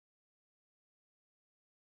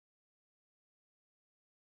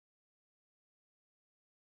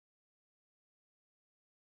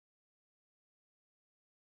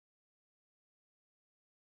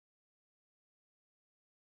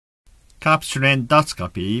Capsule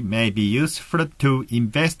endoscopy may be useful to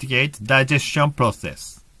investigate digestion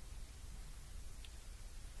process.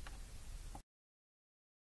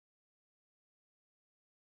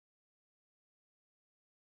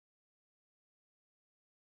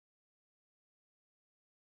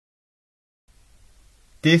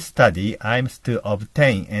 This study aims to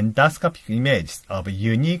obtain endoscopic images of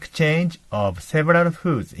unique change of several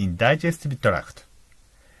foods in digestive tract.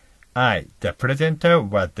 I, the presenter,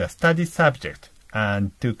 was the study subject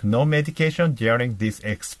and took no medication during this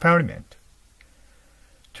experiment.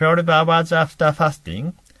 12 hours after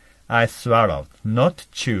fasting, I swallowed, not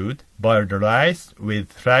chewed, boiled rice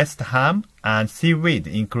with sliced ham and seaweed,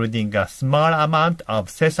 including a small amount of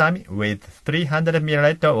sesame with 300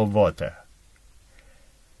 ml of water.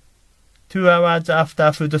 2 hours after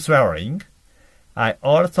food swallowing, I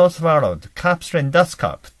also swallowed capsule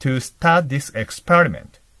endoscope to start this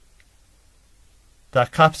experiment. The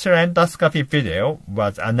capsule endoscopy video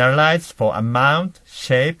was analyzed for amount,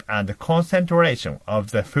 shape, and concentration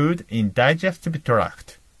of the food in digestive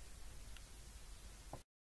tract.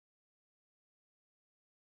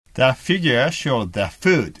 The figure showed the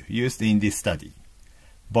food used in this study.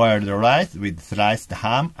 Boiled rice with sliced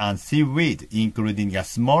ham and seaweed, including a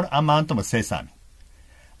small amount of sesame.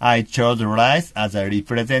 I chose rice as a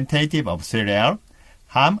representative of cereal,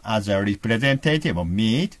 ham as a representative of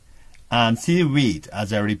meat, and seaweed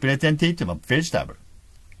as a representative of vegetable.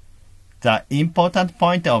 The important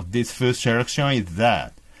point of this food selection is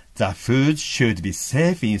that the food should be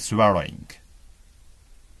safe in swallowing.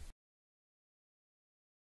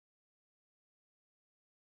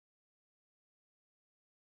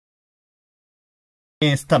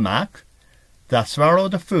 In stomach, the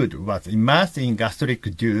swallowed food was immersed in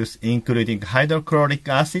gastric juice, including hydrochloric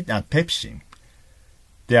acid and pepsin.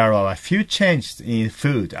 There were a few changes in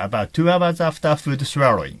food about 2 hours after food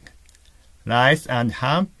swallowing. Rice and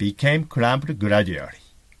ham became crumbled gradually.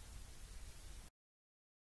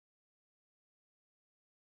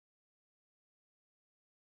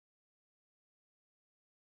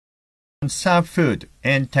 Some food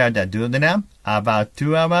entered the duodenum about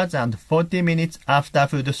 2 hours and 40 minutes after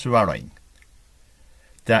food swallowing.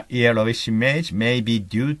 The yellowish image may be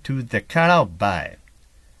due to the color of bile.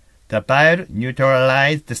 The bile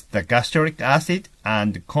neutralizes the gastric acid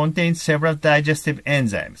and contains several digestive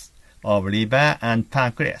enzymes of liver and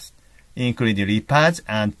pancreas, including lipase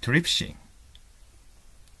and trypsin.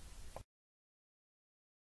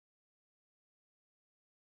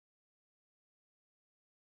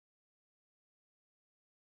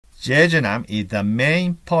 Jejunum is the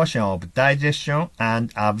main portion of digestion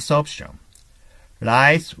and absorption.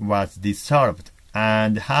 Rice was dissolved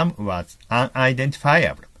and ham was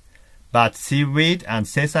unidentifiable, but seaweed and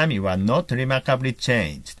sesame were not remarkably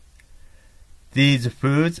changed. These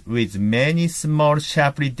foods with many small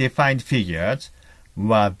sharply defined figures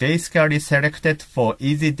were basically selected for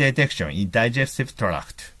easy detection in digestive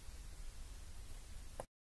tract.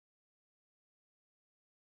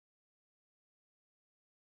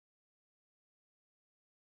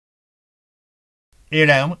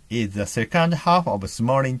 Ileum is the second half of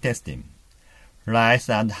small intestine. Rice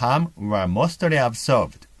and ham were mostly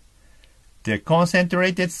absorbed. The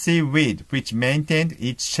concentrated seaweed which maintained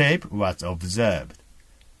its shape was observed.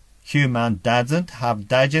 Human doesn't have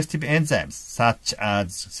digestive enzymes such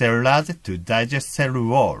as cellulose to digest cell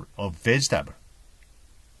wall of vegetable.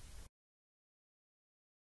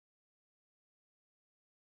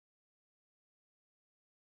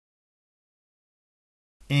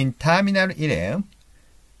 In terminal ileum,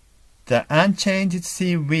 the unchanged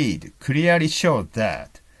seaweed clearly shows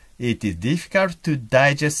that it is difficult to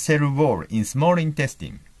digest cell wall in small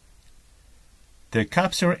intestine. The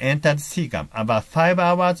capsule entered cecum about 5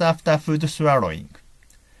 hours after food swallowing.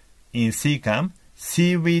 In cecum,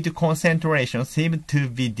 seaweed concentration seemed to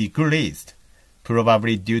be decreased,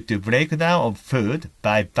 probably due to breakdown of food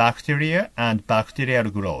by bacteria and bacterial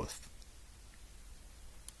growth.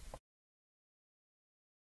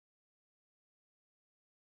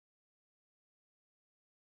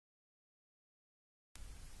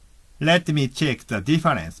 Let me check the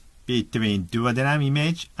difference between duodenum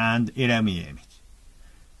image and ileum image.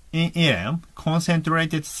 In ileum,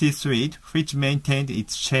 concentrated seaweed which maintained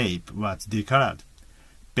its shape was decolored.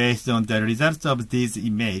 Based on the results of these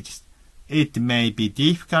images, it may be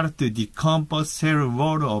difficult to decompose cell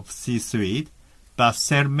wall of seaweed, but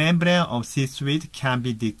cell membrane of seaweed can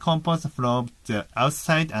be decomposed from the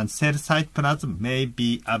outside and cell cytoplasm may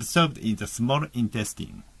be absorbed in the small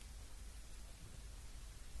intestine.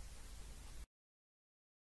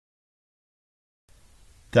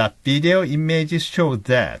 The video images show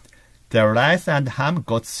that The rice and ham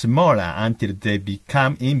got smaller until they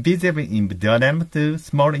became invisible in the duodenum to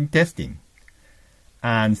small intestine.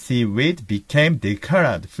 And seaweed became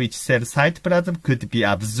decolored, which cell cytoplasm could be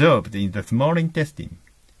absorbed in the small intestine.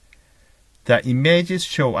 The images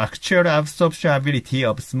show actual absorption ability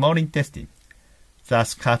of small intestine.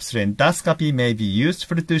 Thus, capsule endoscopy may be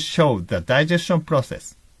useful to show the digestion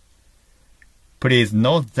process. Please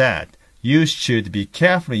note that you should be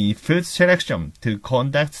careful in food selection to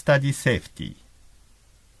conduct study safety.